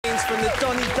the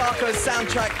Donnie Darko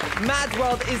soundtrack. Mad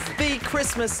World is the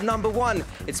Christmas #1.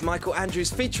 It's Michael Andrews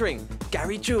featuring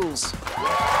Gary Jules.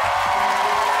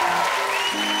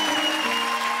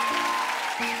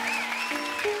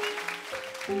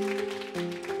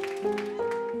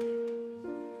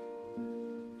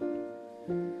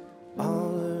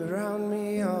 All around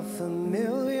me are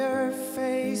familiar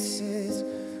faces,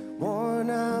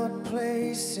 worn out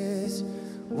places,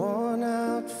 worn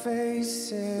out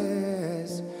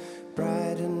faces,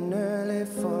 bright and early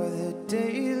for the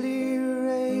daily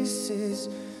races,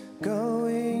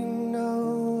 going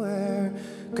nowhere,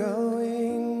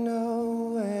 going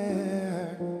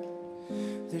nowhere.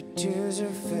 Their tears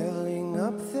are filling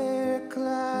up their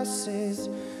glasses,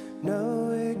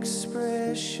 no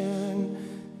expression,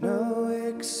 no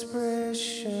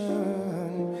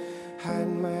expression.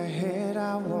 Hide my head,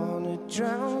 I wanna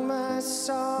drown my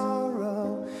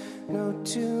sorrow. No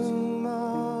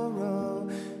tomorrow,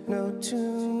 no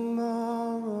tomorrow.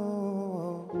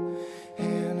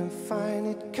 And I find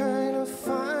it kinda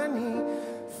funny,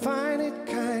 find it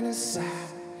kinda sad.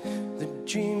 The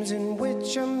dreams in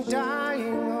which I'm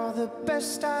dying are the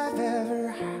best I've ever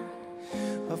had.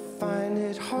 I find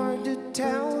it hard to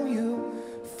tell you,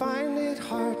 find it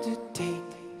hard to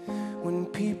take. When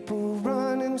people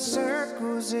run in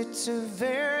circles, it's a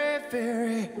very,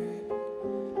 very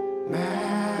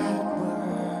mad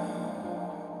world.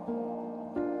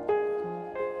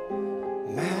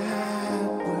 Mad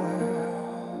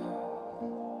world.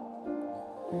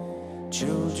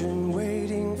 Children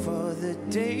waiting for the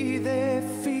day they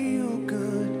feel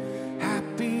good.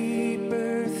 Happy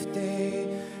birthday,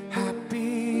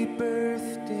 happy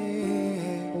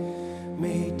birthday.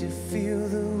 Made to feel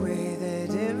the way that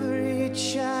every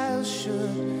child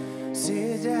should.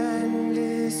 Sit and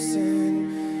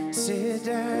listen, sit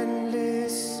and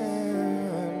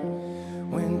listen.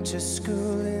 Went to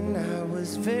school and I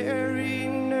was very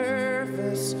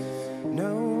nervous.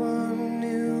 No one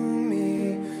knew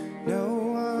me, no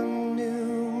one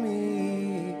knew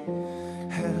me.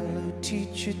 Hello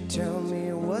teacher, tell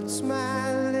me what's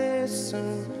my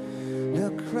lesson.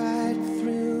 Look right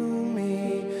through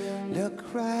me, look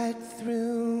right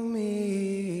through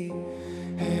me.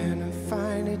 And I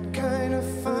find it kinda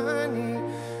funny,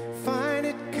 find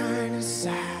it kinda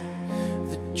sad.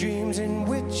 The dreams in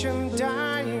which I'm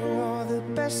dying are the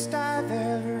best I've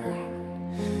ever had.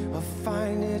 I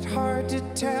find it hard to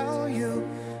tell you,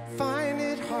 find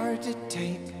it hard to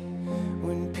take.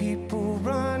 When people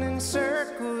run in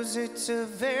circles, it's a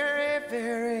very,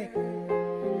 very